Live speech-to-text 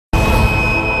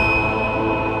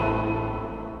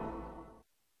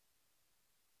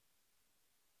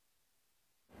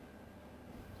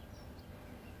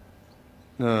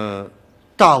那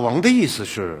大王的意思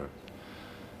是，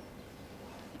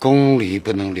宫里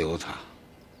不能留他，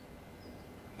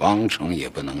王城也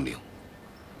不能留，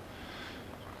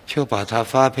就把他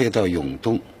发配到永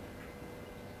东。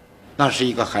那是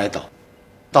一个海岛，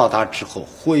到达之后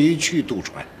回去渡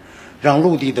船，让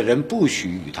陆地的人不许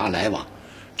与他来往，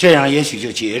这样也许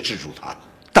就节制住他了。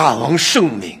大王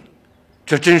圣明，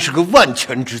这真是个万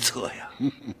全之策呀！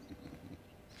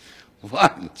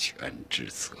万全之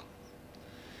策，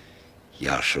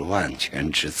要是万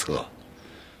全之策，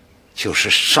就是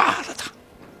杀了他。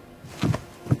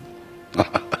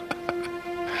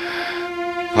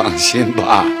放心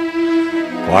吧，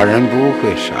寡人不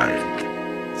会杀人的。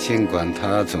尽管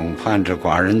他总盼着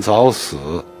寡人早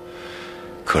死，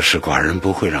可是寡人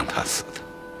不会让他死的。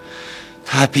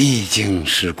他毕竟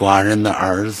是寡人的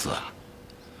儿子啊。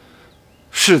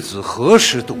世子何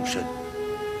时动身？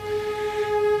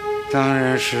当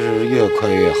然是越快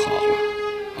越好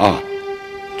了。啊，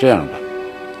这样吧，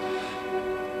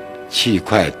契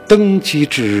快登基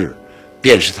之日，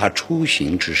便是他出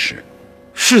行之时。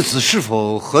世子是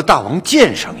否和大王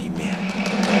见上一面？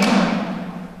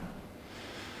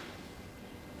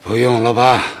不用了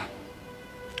吧？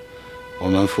我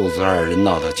们父子二人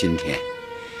闹到今天，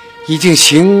已经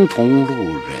形同路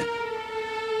人，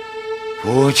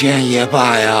不见也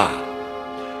罢呀。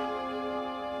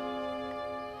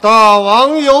大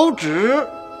王有旨，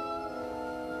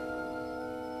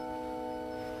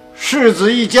世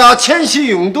子一家迁徙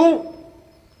永东，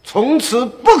从此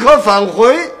不可返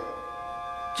回。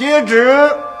接旨。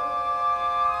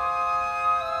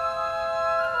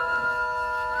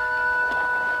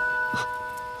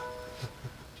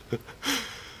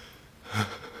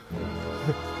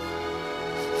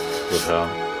陆成，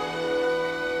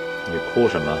你哭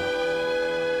什么？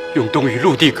永东与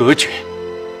陆地隔绝，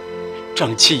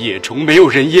瘴气野虫没有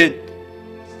人烟，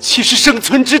岂是生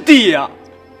存之地呀？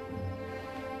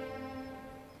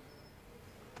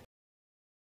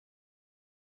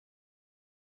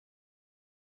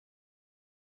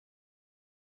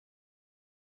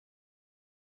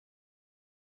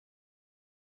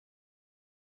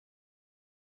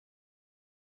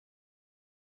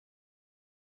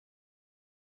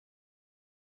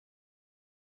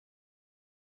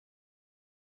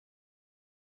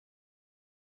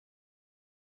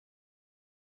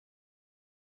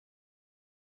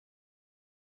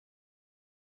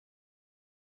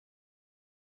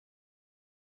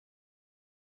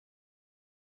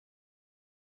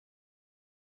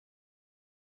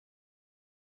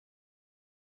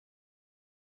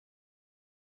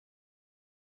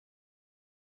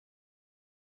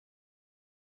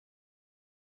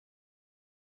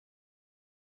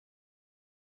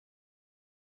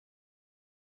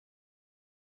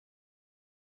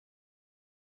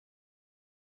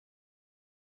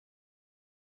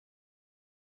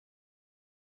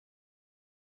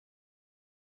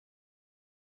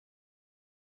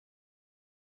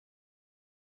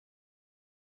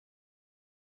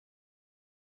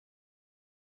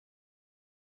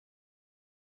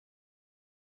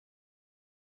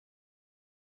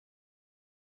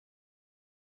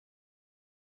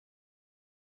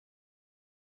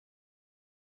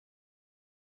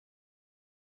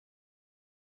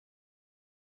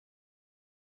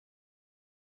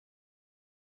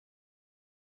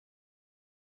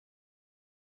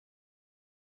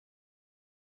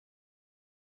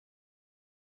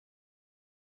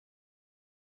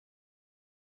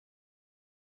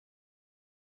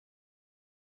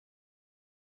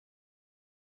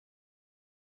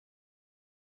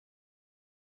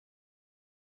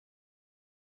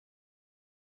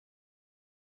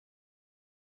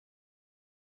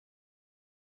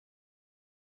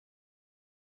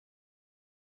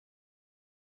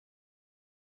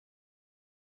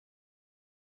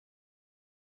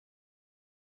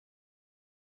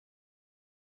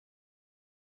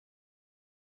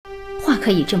话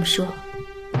可以这么说，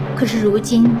可是如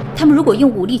今他们如果用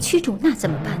武力驱逐，那怎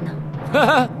么办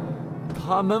呢？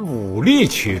他们武力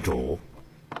驱逐，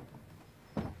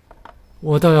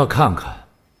我倒要看看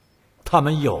他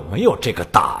们有没有这个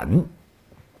胆。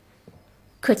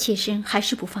可妾身还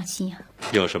是不放心呀。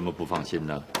有什么不放心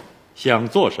呢？想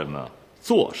做什么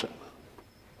做什么。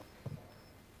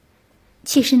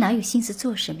妾身哪有心思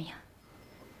做什么呀？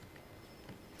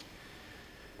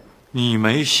你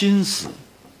没心思，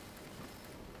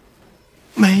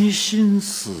没心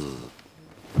思。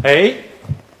哎，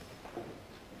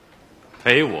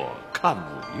陪我看五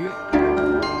岳。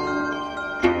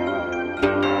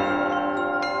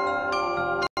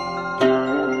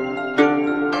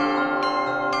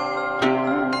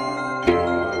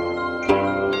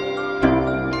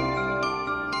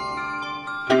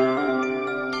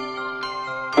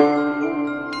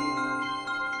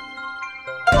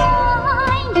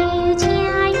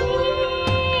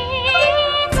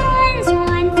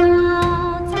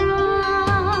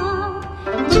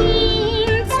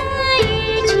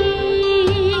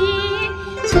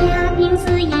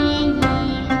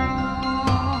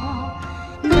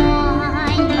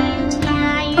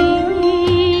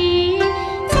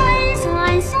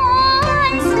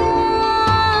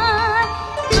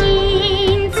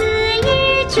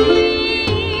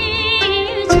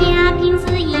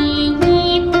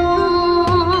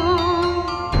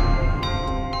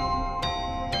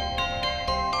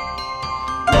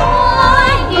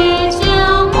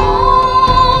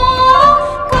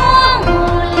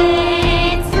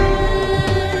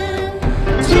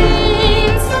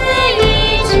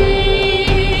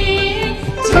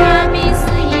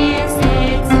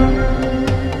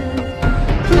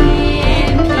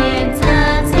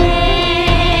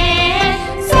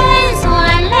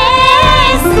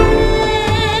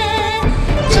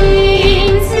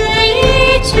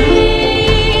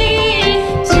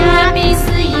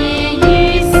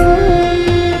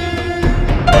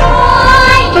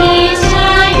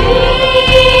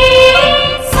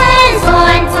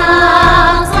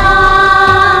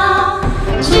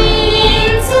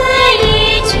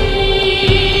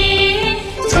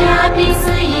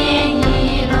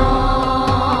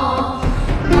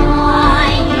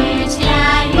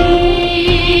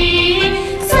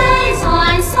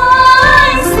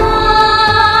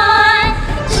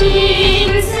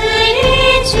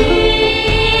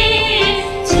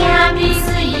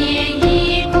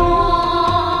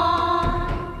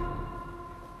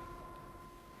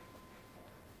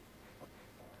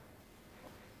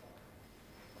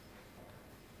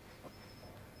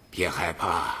别害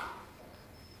怕，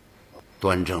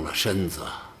端正了身子，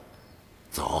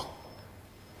走。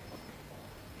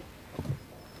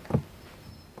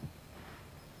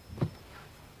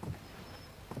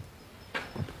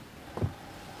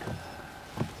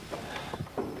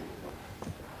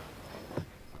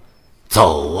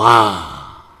走啊！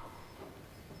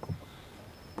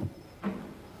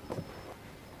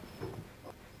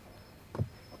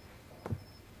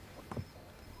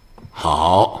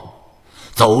好，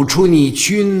走出你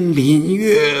君临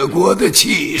越国的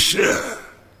气势。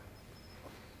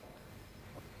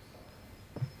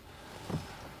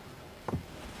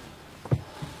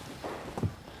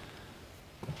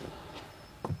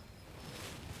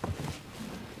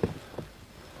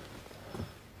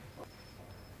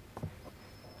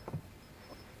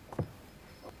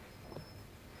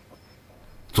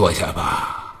坐下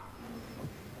吧。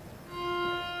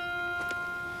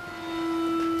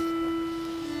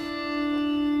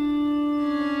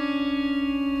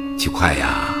就快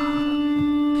呀，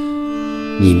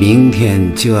你明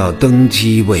天就要登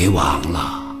基为王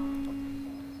了。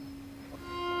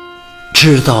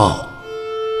知道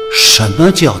什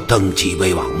么叫登基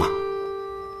为王吗？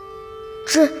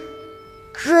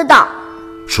知道。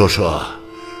说说，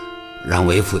让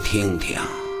为父听听。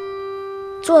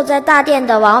坐在大殿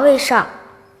的王位上，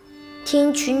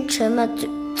听群臣们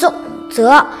奏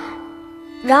责，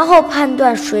然后判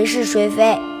断谁是谁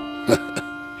非。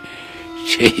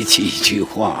这几句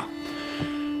话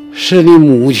是你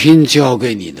母亲教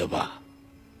给你的吧？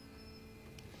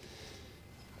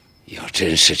要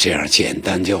真是这样简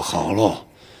单就好喽，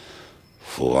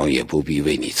父王也不必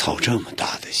为你操这么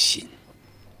大的心。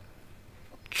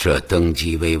这登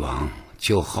基为王，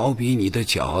就好比你的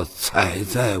脚踩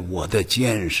在我的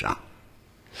肩上，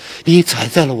你踩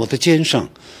在了我的肩上，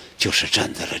就是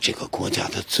站在了这个国家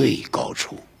的最高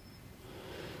处，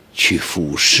去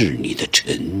俯视你的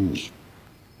臣民。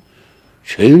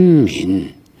臣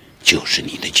民就是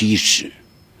你的基石，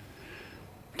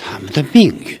他们的命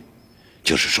运，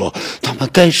就是说他们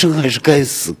该生还是该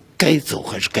死，该走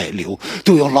还是该留，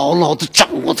都要牢牢地掌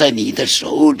握在你的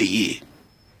手里。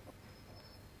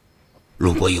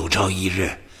如果有朝一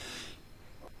日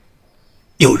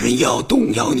有人要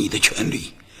动摇你的权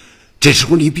利，这时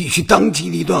候你必须当机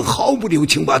立断，毫不留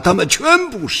情，把他们全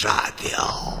部杀掉，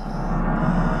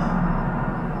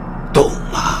懂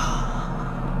吗？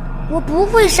我不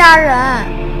会杀人。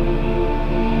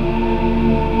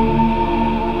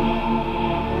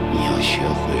你要学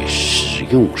会使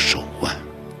用手腕，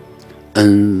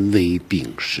恩威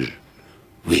并施，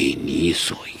为你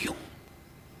所用。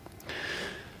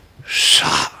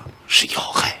杀是要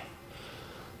害，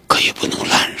可也不能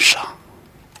滥杀。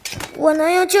我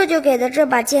能用舅舅给的这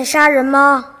把剑杀人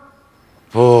吗？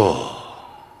不，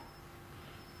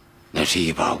那是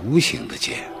一把无形的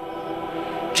剑。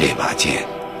这把剑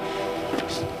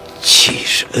既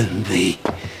是恩威，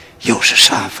又是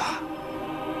杀伐。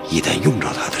一旦用着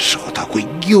它的时候，它会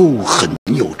又狠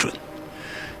又准；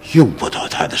用不到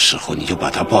它的时候，你就把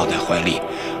它抱在怀里，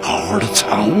好好的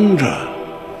藏着，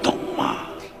懂吗？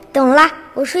懂了，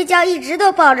我睡觉一直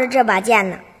都抱着这把剑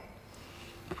呢。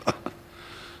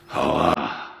好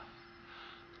啊，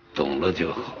懂了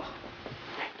就好。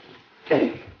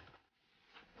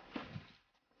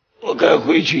我该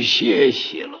回去歇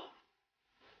息了。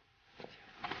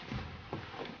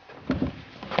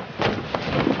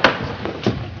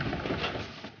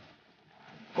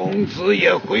公子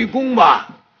也回宫吧。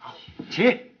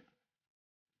起。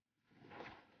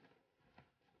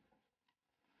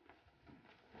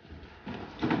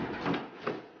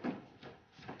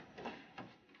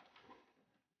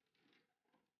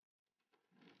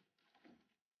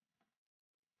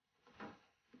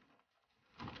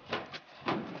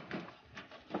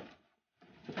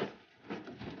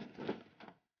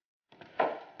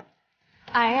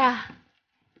儿啊，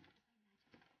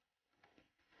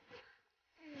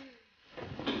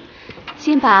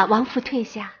先把王府退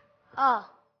下。哦。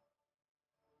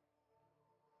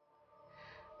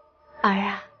儿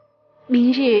啊，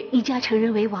明日你就要成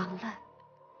人为王了，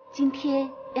今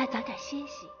天要早点歇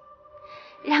息，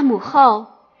让母后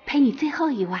陪你最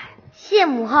后一晚。谢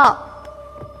母后。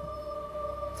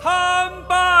参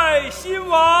拜新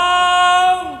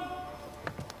王。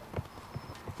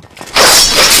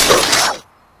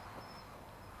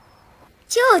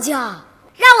舅舅，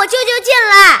让我舅舅进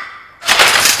来。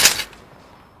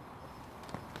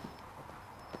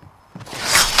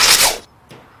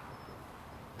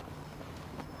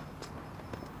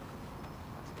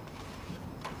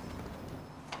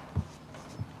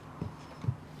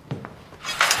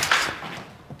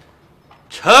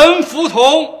臣扶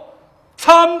同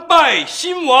参拜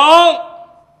新王。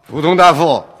福同大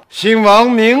夫，新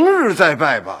王明日再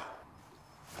拜吧。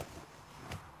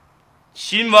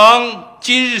新王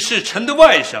今日是臣的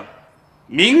外甥，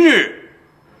明日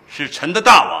是臣的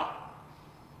大王，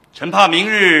臣怕明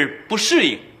日不适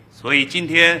应，所以今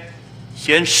天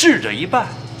先试着一拜。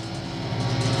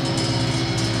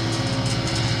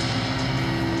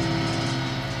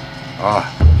啊，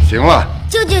行了。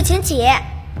舅舅请起。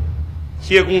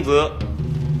谢公子。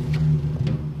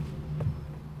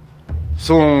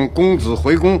送公子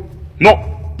回宫。诺。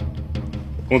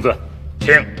公子，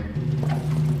请。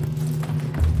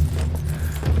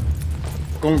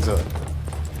公子，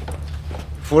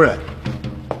夫人，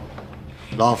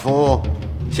老夫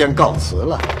先告辞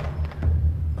了。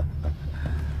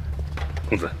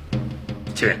公子，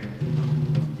请。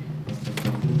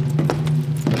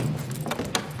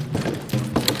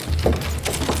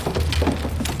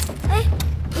哎，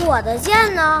我的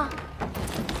剑呢？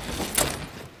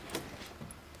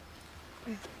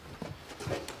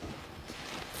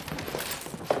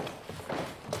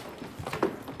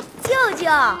舅舅。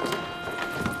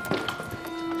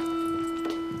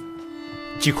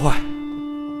鸡块，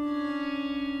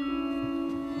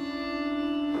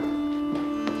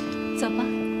走吧。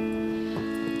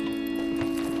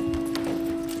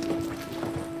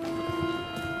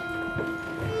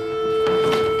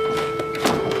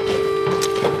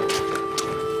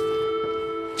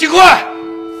鸡块，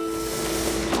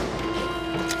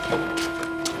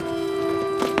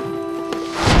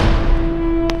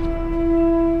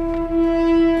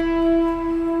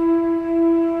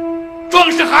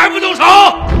壮士还不动手！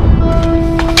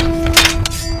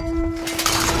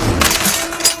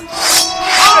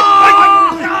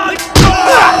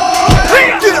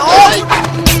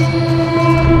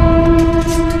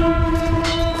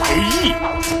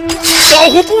保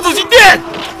护公子进殿！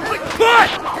快！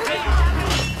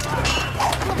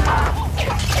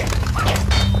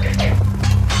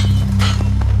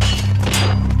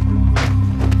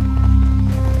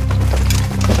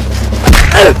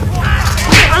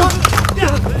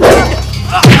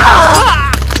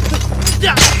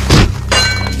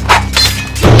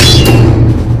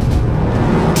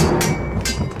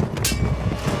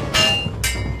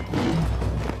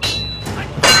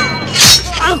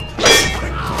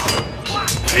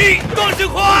壮士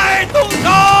快动手！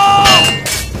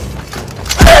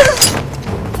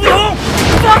扶同，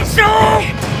放手！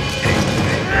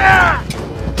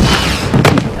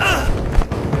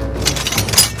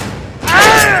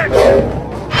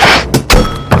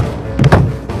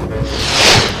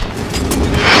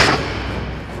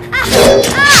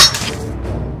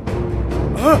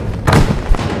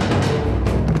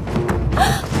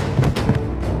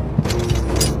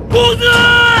公子！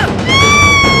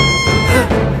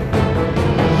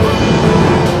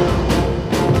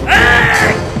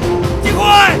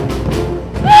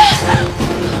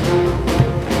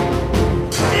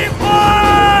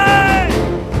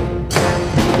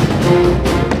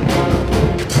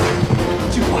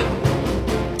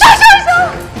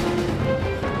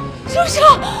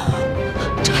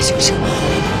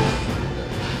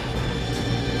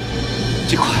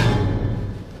鸡块，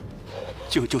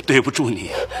舅舅对不住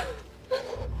你，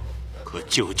可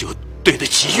舅舅对得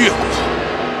起越国。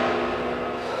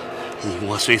你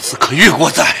我虽死，可越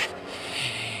国在。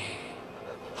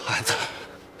孩子，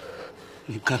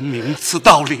你该明此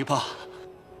道理吧。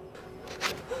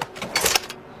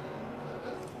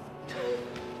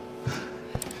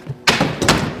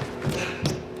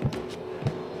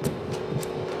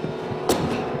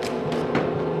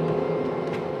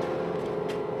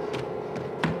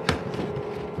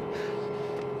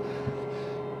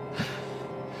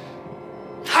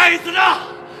太子呢？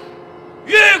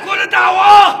越国的大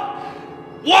王，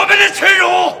我们的耻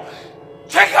辱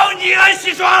全靠你来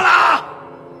洗刷了。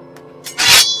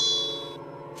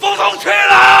扶同去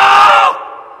了。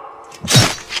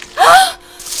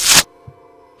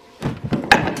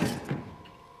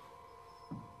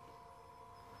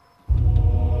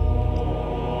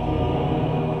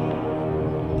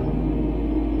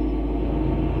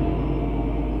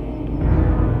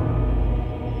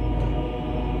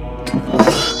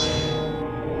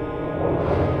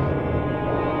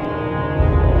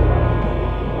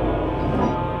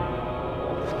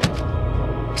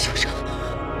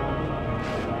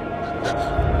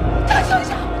大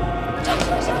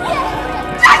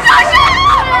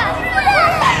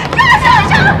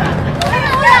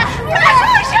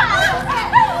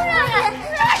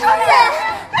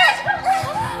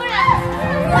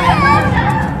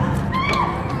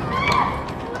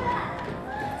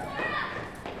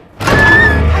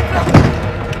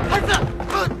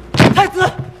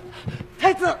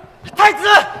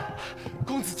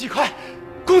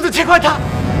只怪他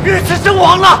遇刺身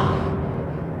亡了。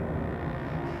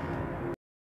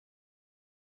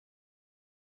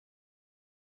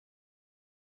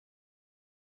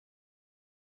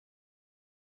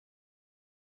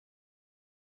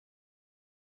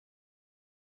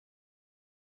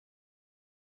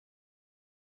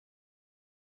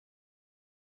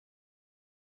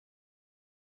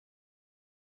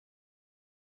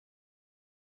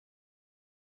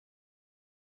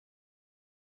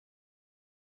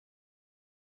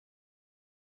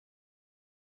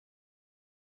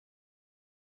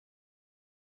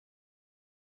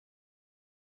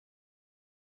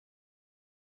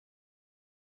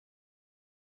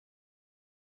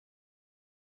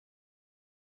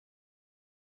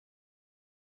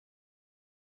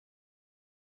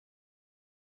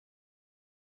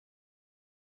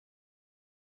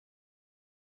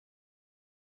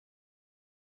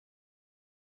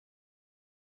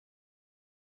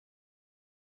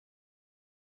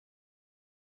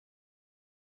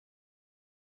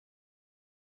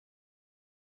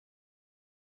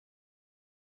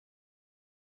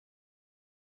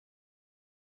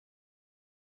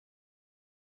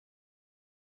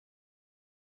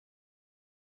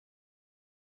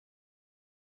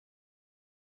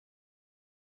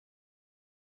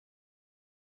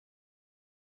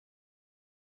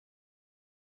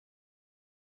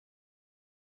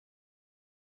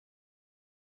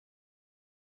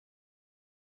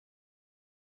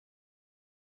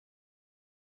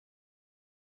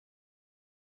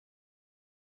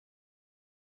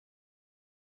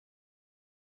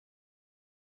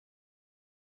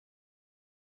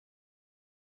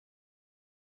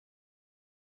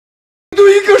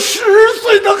对一个10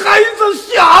岁的孩子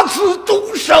下此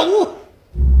毒手，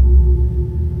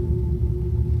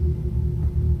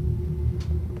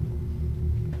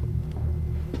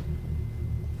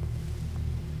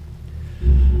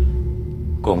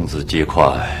公子季快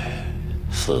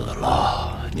死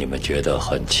了，你们觉得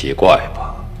很奇怪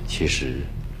吧？其实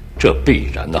这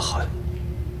必然的很。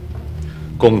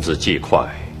公子季快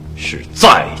是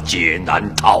在劫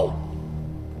难逃，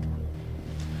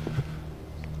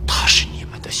他是你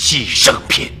们的牺牲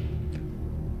品。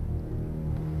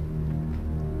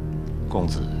公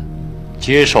子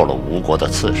接受了吴国的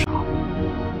刺杀，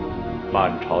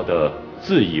满朝的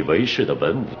自以为是的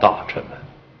文武大臣们，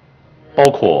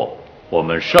包括我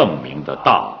们圣明的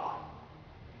大王，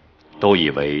都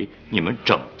以为你们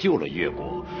拯救了越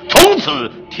国，从此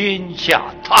天下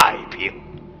太平。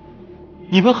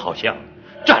你们好像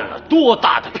占了多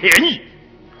大的便宜，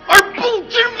而不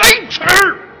知为耻。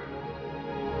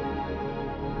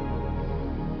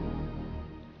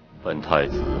本太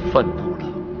子愤怒了，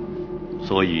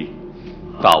所以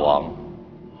大王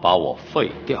把我废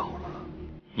掉了。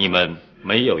你们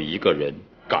没有一个人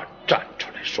敢站出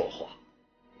来说话。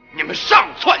你们上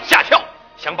蹿下跳，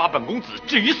想把本公子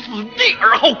置于死地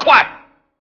而后快。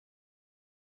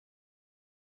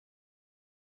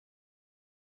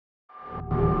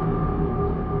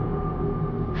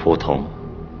扶同，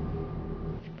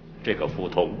这个扶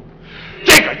同，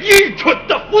这个愚蠢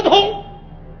的扶同，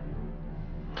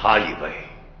他以为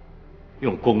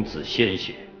用公子鲜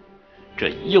血，这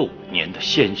幼年的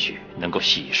鲜血能够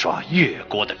洗刷越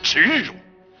国的耻辱，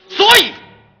所以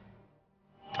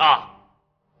他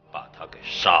把他给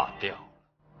杀掉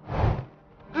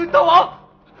了。大王，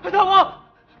大王，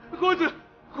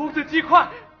公子季快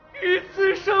遇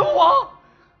刺身亡。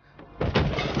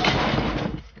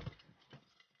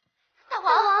大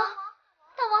王，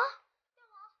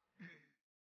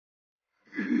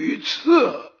遇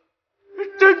刺，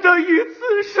真的遇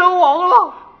刺身亡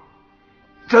了。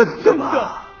真的吗？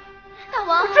大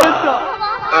王，真的。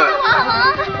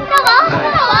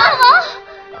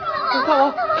大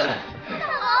王，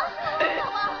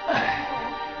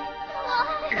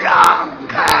让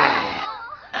开！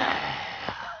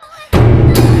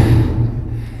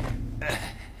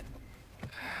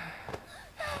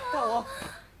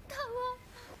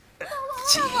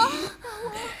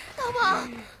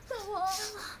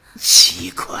奇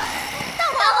怪，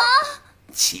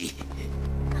奇，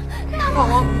大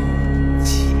王，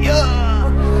奇呀！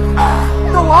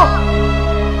大王，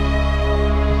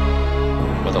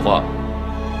我的话，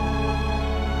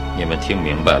你们听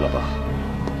明白了吧？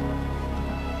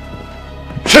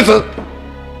世子，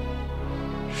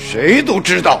谁都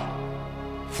知道，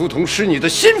扶同是你的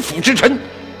心腹之臣，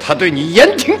他对你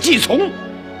言听计从。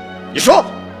你说，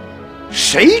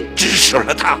谁指使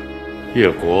了他？越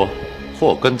国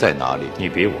祸根在哪里？你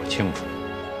比我清楚。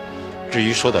至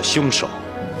于说到凶手，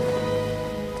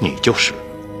你就是。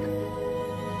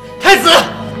太子，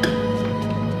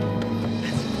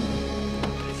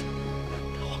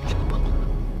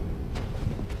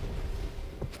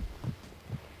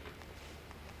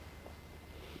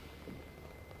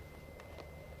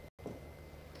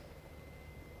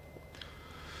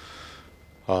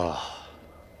啊，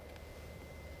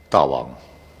大王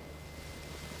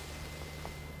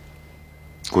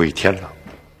归天了。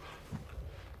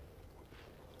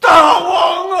大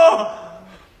王啊！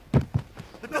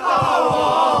大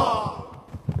王！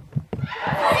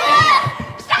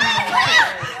杀了他！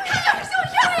他就是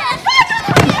凶手！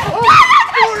抓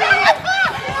住他！抓住他！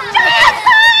杀他！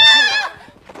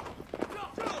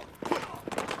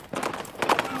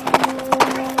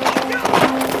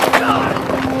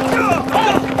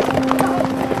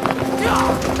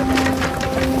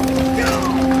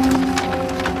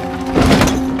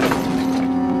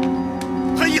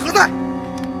黑衣何在？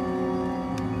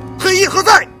黑衣何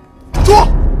在？说！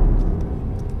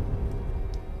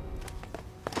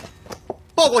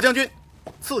报告将军，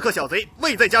刺客小贼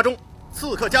未在家中，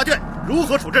刺客家眷如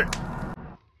何处置？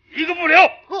一个不留。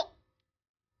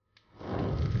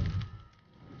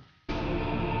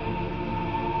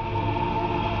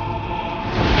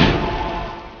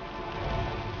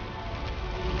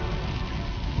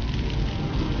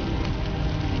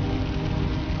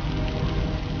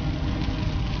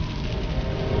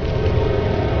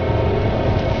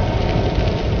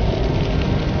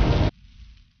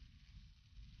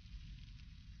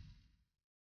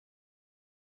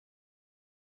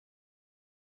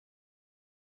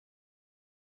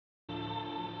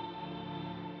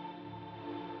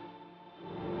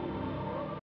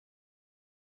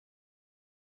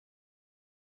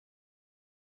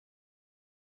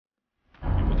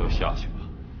下去吧。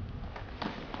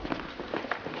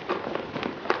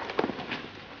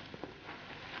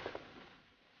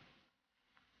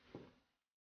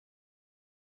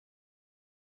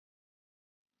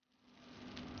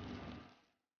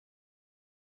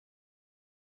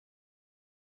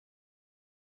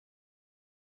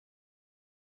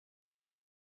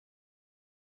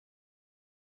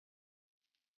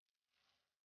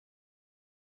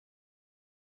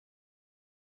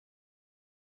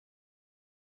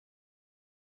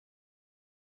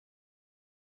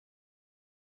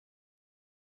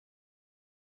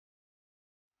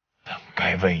本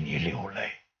该为你流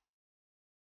泪，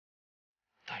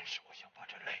但是我想把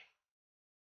这泪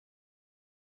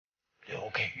留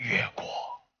给越国。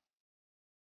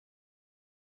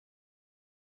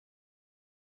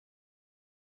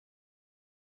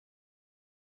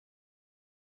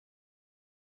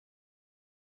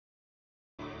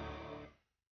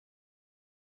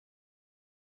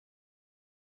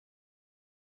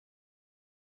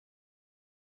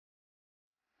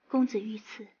公子遇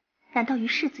刺，难道与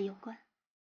世子有关？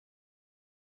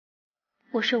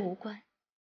我说无关，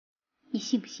你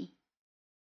信不信？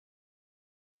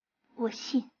我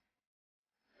信，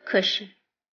可是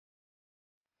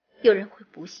有人会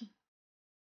不信。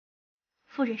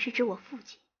夫人是指我父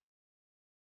亲，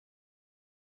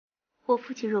我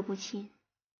父亲若不亲，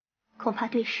恐怕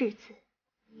对世子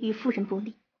与夫人不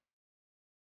利。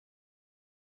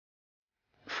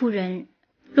夫人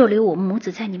若留我母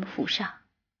子在你们府上，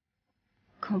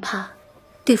恐怕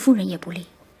对夫人也不利。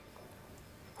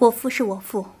我父是我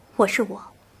父，我是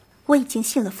我，我已经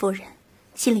信了夫人，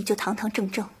心里就堂堂正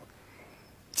正。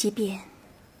即便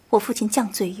我父亲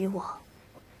降罪于我，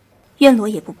渊罗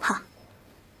也不怕。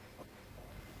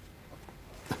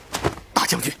大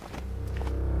将军，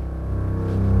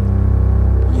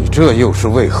你这又是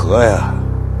为何呀？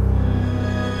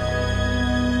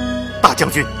大将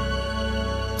军，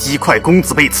姬快公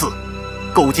子被刺，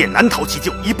勾践难逃其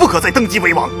咎，已不可再登基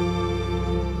为王。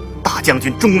大将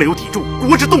军中流砥柱，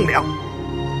国之栋梁，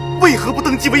为何不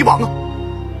登基为王啊？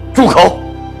住口！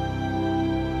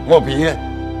莫比耶，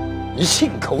你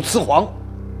信口雌黄！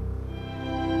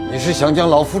你是想将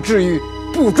老夫置于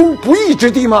不忠不义之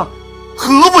地吗？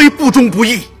何为不忠不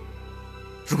义？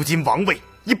如今王位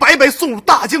已白白送入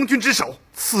大将军之手，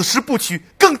此时不取，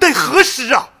更待何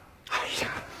时啊？哎呀，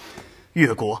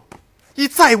越国已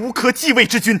再无可继位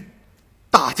之君，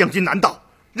大将军难道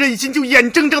忍心就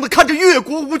眼睁睁地看着越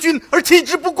国无君而弃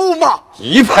之不顾吗？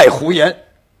一派胡言！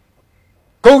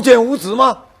勾践无子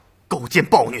吗？勾践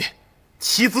暴虐，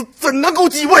其子怎能够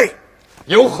继位？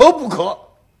有何不可？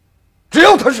只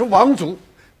要他是王族。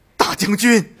大将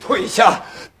军，退下！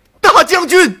大将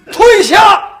军，退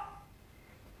下！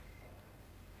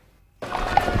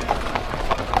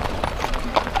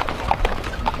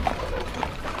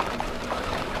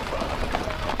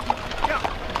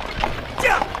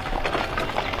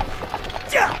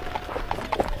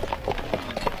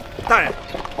大人，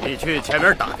你去前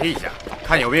面打听一下，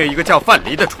看有没有一个叫范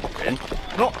蠡的楚人。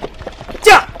喏，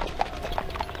驾！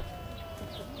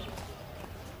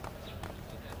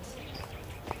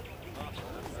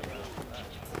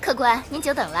客官，您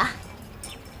久等了。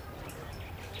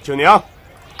九娘，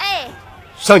哎，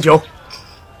上酒。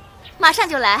马上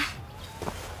就来。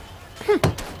哼，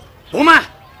不卖！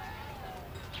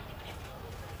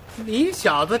你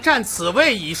小子占此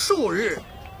位已数日，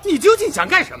你究竟想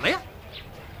干什么呀？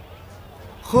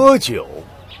喝酒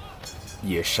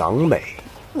也赏美。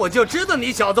我就知道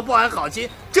你小子不安好心，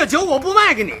这酒我不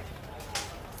卖给你。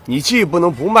你既不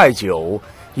能不卖酒，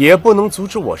也不能阻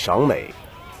止我赏美。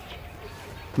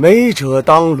美者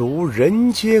当炉，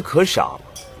人皆可赏，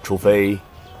除非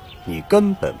你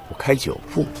根本不开酒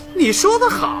铺。你说得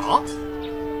好，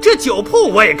这酒铺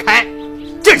我也开，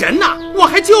这人呐，我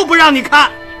还就不让你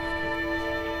看。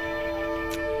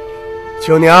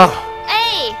秋娘，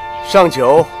哎，上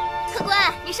酒。客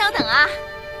官，你稍等啊。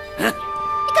你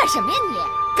干什么呀你？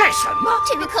干什么？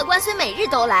这位客官虽每日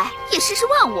都来，也时时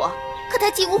望我，可他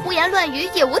既无胡言乱语，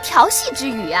也无调戏之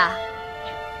语啊。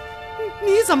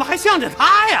你怎么还向着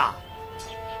他呀？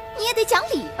你也得讲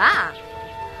理吧。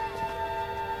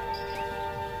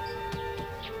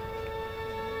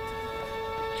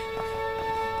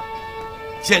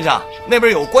先生，那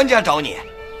边有官家找你。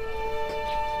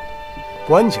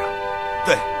官家？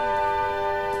对。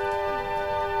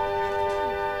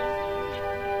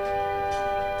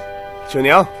秋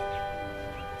娘，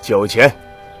酒钱。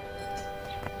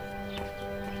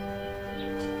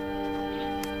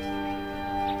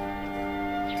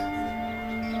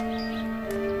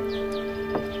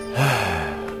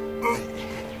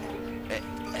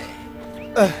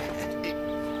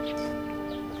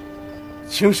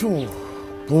请恕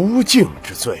不敬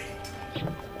之罪。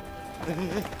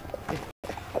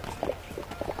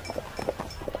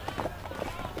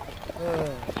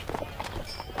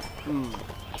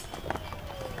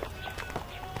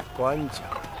官家，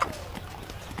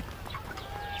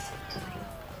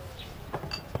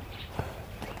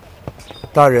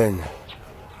大人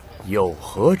有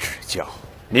何指教？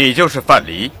你就是范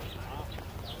蠡，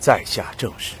在下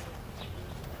正是。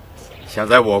想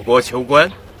在我国求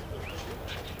官？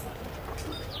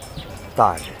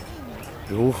大人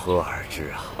如何而知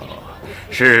啊？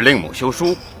是令母修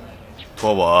书，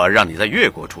托我让你在越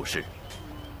国出仕。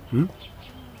嗯，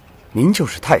您就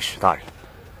是太史大人。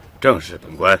正是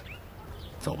本官。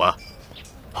走吧。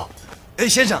好。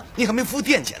先生，你还没付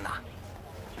店钱呢。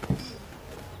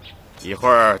一会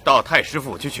儿到太师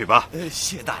府去取吧。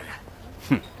谢大人。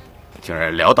哼，竟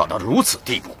然潦倒到如此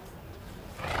地步。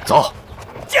走。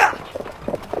驾。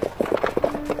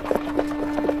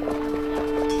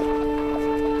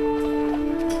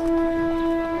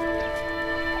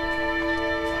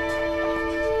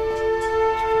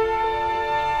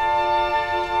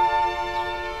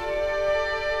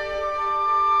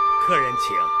客人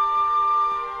请。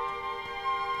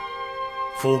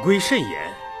府规甚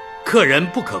严，客人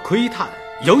不可窥探，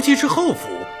尤其是后府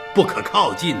不可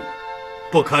靠近，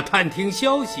不可探听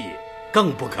消息，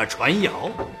更不可传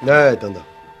谣。哎，等等，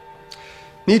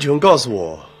你只用告诉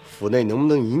我府内能不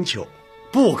能饮酒？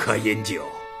不可饮酒。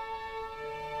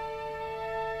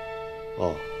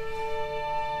哦，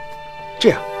这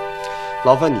样，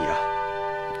劳烦你啊，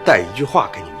带一句话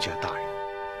给你们家大人。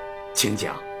请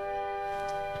讲。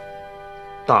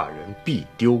大人必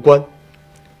丢官。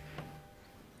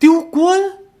丢官？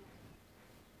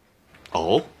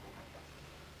哦，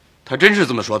他真是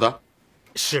这么说的？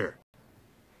是。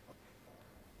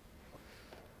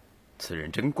此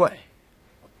人真怪，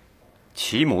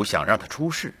其母想让他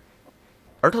出仕，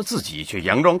而他自己却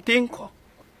佯装癫狂。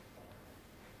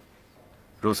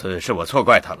如此是我错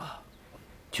怪他了。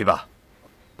去吧，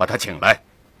把他请来。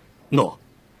诺。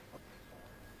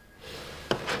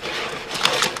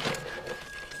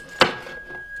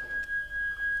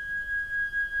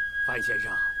范先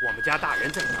生，我们家大人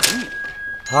在等你。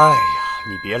哎呀，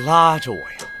你别拉着我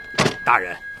呀！大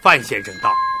人，范先生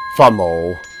到。范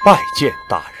某拜见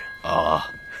大人。啊，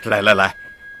来来来，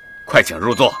快请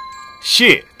入座。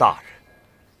谢大人。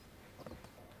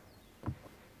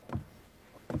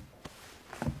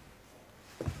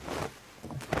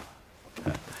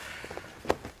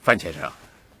范先生，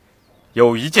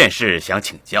有一件事想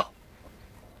请教。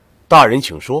大人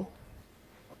请说。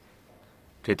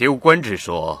这丢官之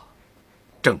说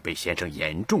正被先生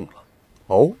言中了。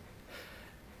哦，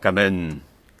敢问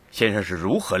先生是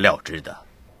如何料知的？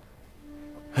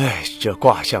哎，这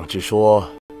卦象之说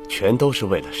全都是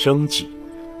为了生计，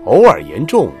偶尔言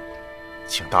重，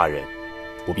请大人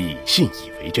不必信以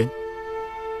为真。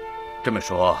这么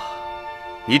说，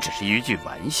你只是一句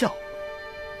玩笑。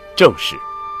正是。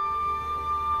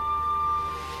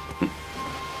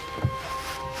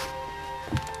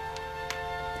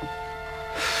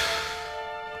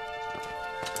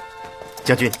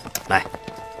将军，来。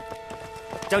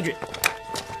将军，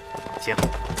行，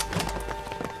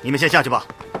你们先下去吧。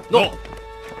诺。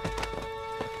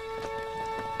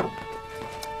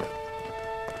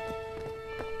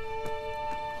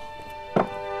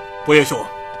伯爷兄，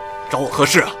找我何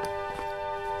事啊？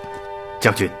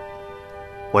将军，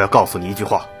我要告诉你一句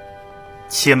话，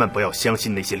千万不要相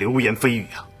信那些流言蜚语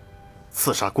啊！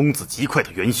刺杀公子极快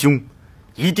的元凶，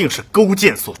一定是勾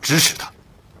践所指使的。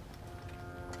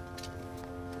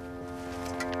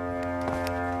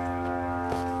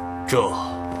这，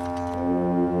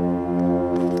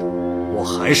我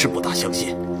还是不大相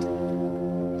信。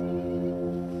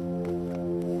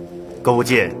勾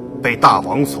践被大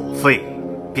王所废，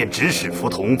便指使扶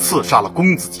同刺杀了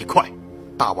公子极快，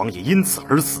大王也因此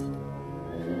而死。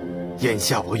眼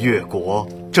下我越国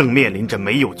正面临着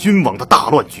没有君王的大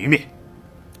乱局面，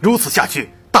如此下去，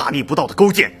大逆不道的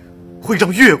勾践会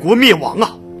让越国灭亡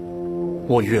啊！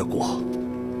我越国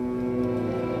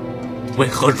为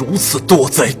何如此多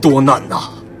灾多难呢？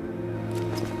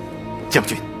将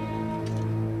军，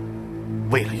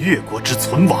为了越国之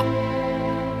存亡，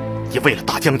也为了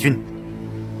大将军，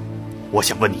我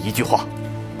想问你一句话：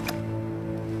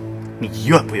你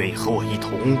愿不愿意和我一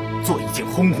同做一件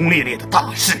轰轰烈烈的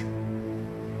大事？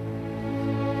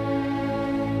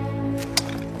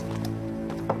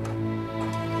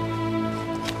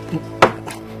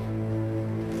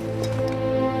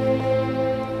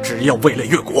只要为了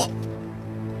越国，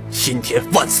新田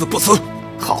万死不辞。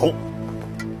好，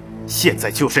现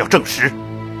在就是要证实，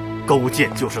勾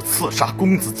践就是刺杀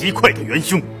公子极快的元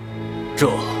凶。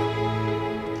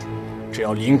只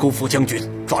要林公甫将军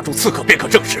抓住刺客，便可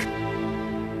证实。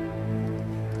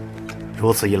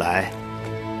如此一来，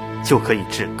就可以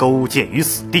置勾践于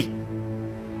死地，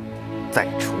再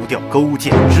除掉勾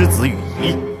践之子羽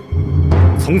夷。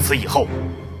从此以后，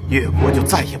越国就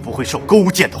再也不会受勾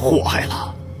践的祸害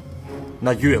了。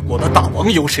那越国的大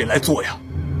王由谁来做呀？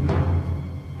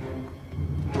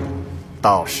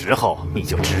到时候你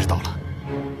就知道了。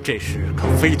这事可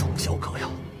非同小可呀。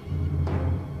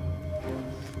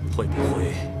会不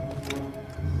会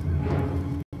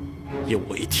有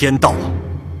违天道啊？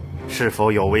是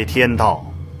否有违天道，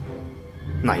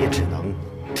那也只能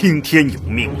听天由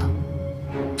命了。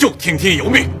就听天由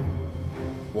命。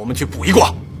我们去卜一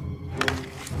卦。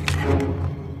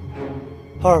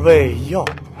二位要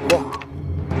卜卦，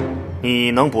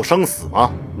你能卜生死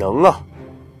吗？能啊。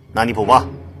那你卜吧。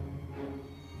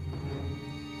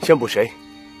先卜谁？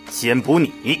先卜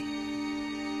你。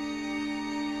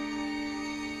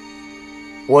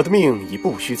我的命已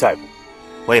不需再卜。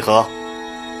为何？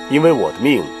因为我的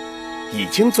命已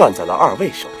经攥在了二位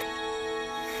手里。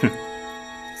哼，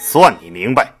算你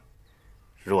明白。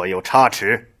若有差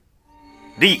池，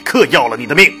立刻要了你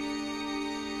的命。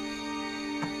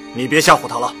你别吓唬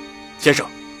他了，先生，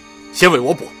先为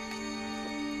我卜。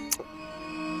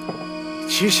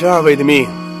其实二位的命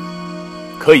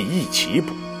可以一起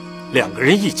卜。两个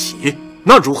人一起，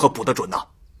那如何卜得准呢？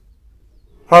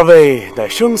二位乃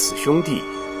生死兄弟，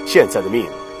现在的命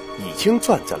已经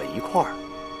攥在了一块儿。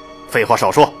废话少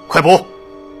说，快卜！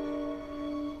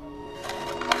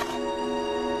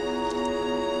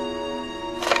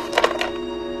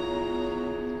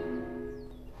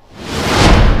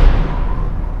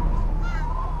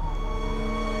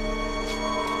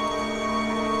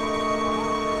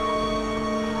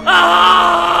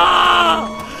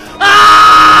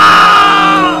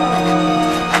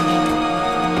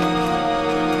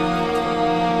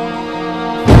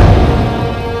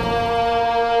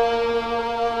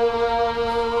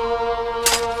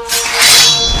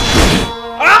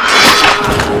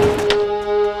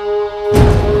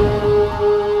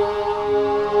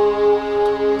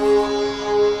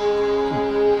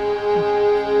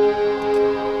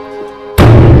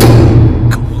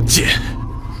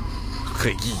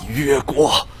黑翼越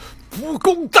国，不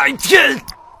共戴天！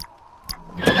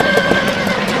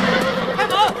开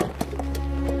门！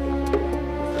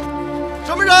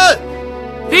什么人？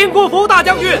林公甫大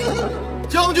将军。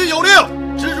将军有令，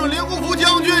只准林公甫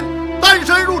将军单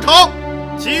身入城，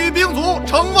其余兵卒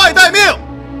城外待命。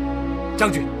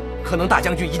将军，可能大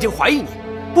将军已经怀疑你，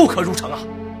不可入城啊。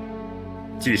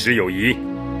即使有疑，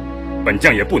本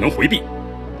将也不能回避。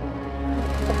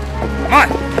慢！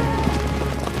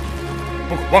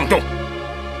不可妄动！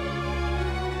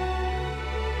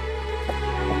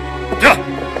这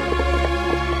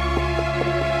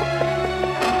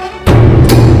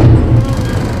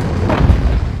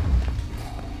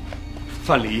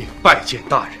范蠡拜见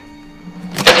大人。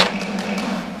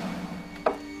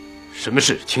什么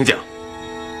事，请讲。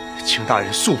请大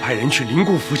人速派人去林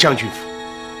公甫将军府。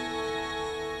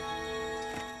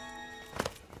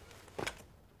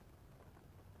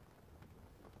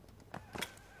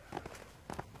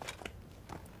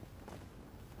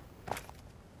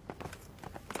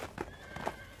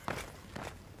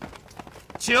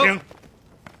请。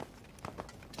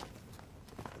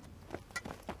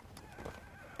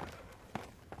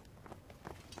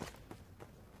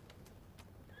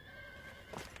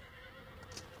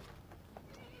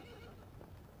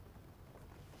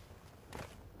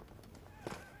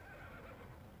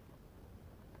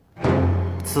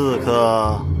刺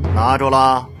客拿住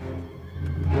了。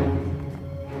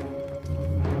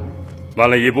晚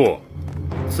了一步，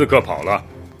刺客跑了。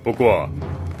不过，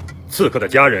刺客的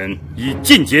家人已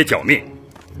尽皆剿灭。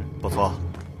不错，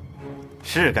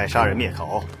是该杀人灭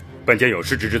口。本监有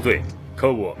失职之罪，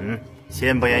可我……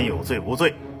先不言有罪无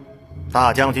罪。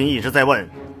大将军一直在问，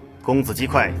公子姬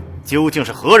快究竟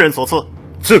是何人所赐？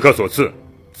刺客所赐。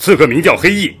刺客名叫黑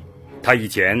翼，他以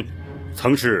前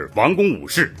曾是王宫武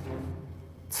士。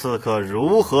刺客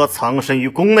如何藏身于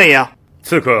宫内呀？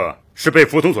刺客是被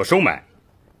扶同所收买，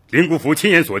林姑父亲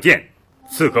眼所见，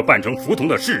刺客扮成扶同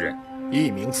的士人。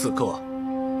一名刺客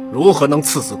如何能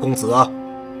刺死公子啊？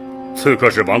刺客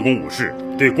是王宫武士，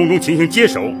对宫中情形皆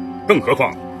熟，更何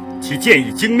况其剑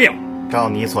艺精妙。照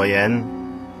你所言，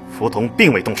扶同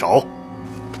并未动手。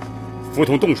扶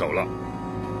同动手了，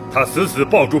他死死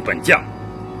抱住本将。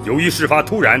由于事发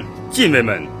突然，禁卫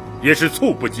们也是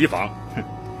猝不及防。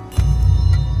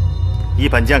依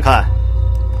本将看，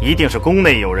一定是宫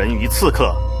内有人与刺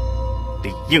客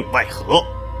里应外合。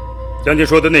将军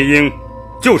说的内应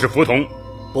就是扶同？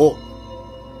不，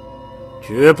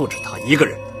绝不止他一个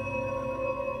人。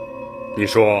你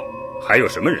说还有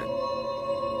什么人？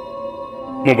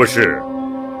莫不是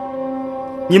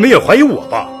你们也怀疑我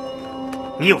吧？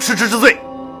你有失职之罪，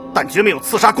但绝没有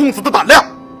刺杀公子的胆量。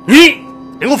你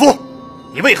林国夫，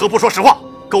你为何不说实话？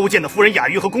勾践的夫人雅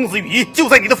玉和公子羽衣就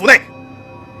在你的府内，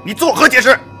你作何解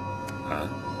释？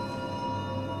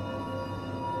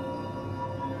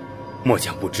末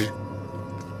将不知。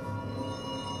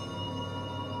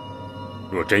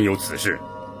若真有此事，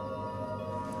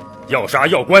要杀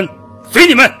要关，随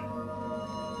你们。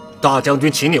大将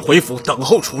军，请你回府等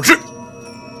候处置。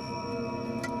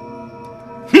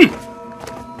哼！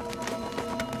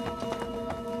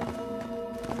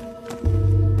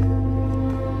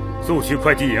速去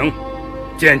会稽营，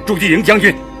见驻地营将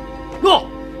军。诺。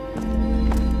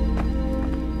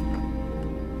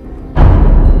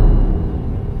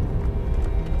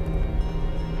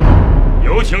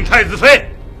有请太子妃。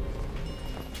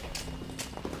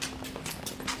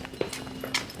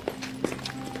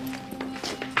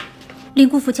林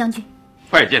姑父将军，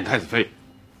拜见太子妃。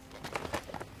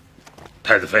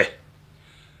太子妃，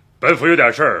本府有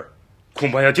点事儿，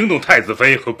恐怕要惊动太子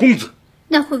妃和公子。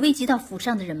那会危及到府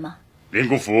上的人吗？林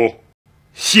姑父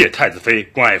谢太子妃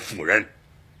关爱妇人，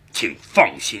请放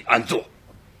心安坐。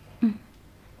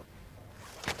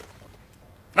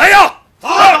来呀！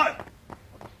来！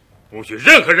不许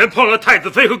任何人碰了太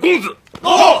子妃和公子。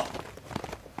诺。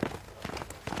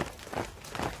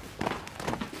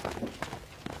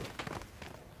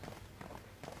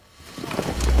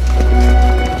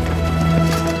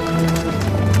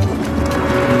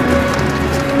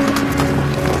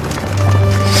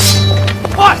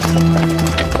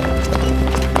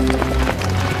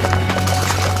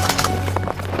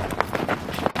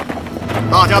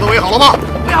大家都围好了吗？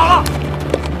围好了。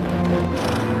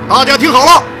大家听好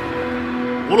了，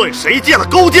无论谁见了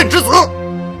勾践之子，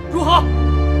如何？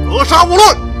格杀勿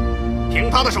论，凭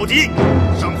他的首级，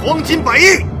赏黄金100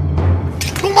亿。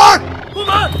东门！东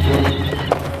门！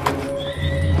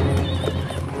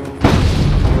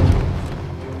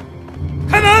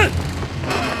开门！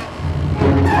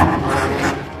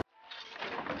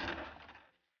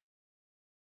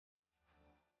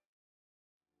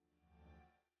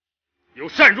有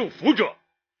擅入府者，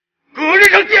隔日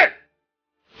上见。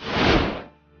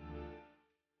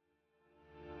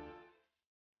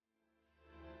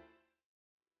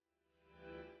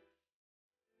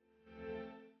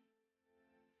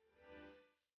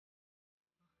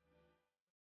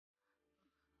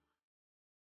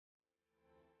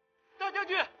大将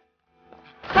军，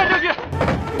大将军，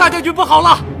大将军不好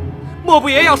了！莫不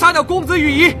言要杀掉公子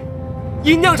羽衣，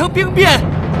已酿成兵变。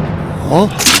哦。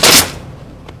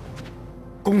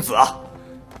公子啊，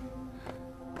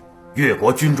越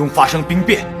国军中发生兵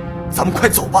变，咱们快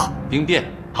走吧。兵变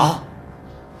啊？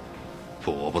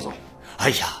不，我不走。哎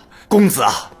呀，公子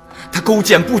啊，他勾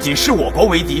践不仅视我国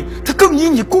为敌，他更以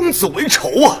你公子为仇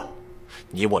啊！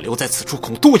你我留在此处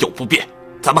恐多有不便，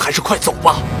咱们还是快走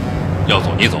吧。要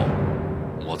走你走，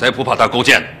我才不怕他勾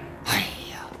践。哎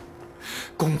呀，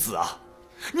公子啊，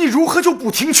你如何就不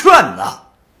听劝呢？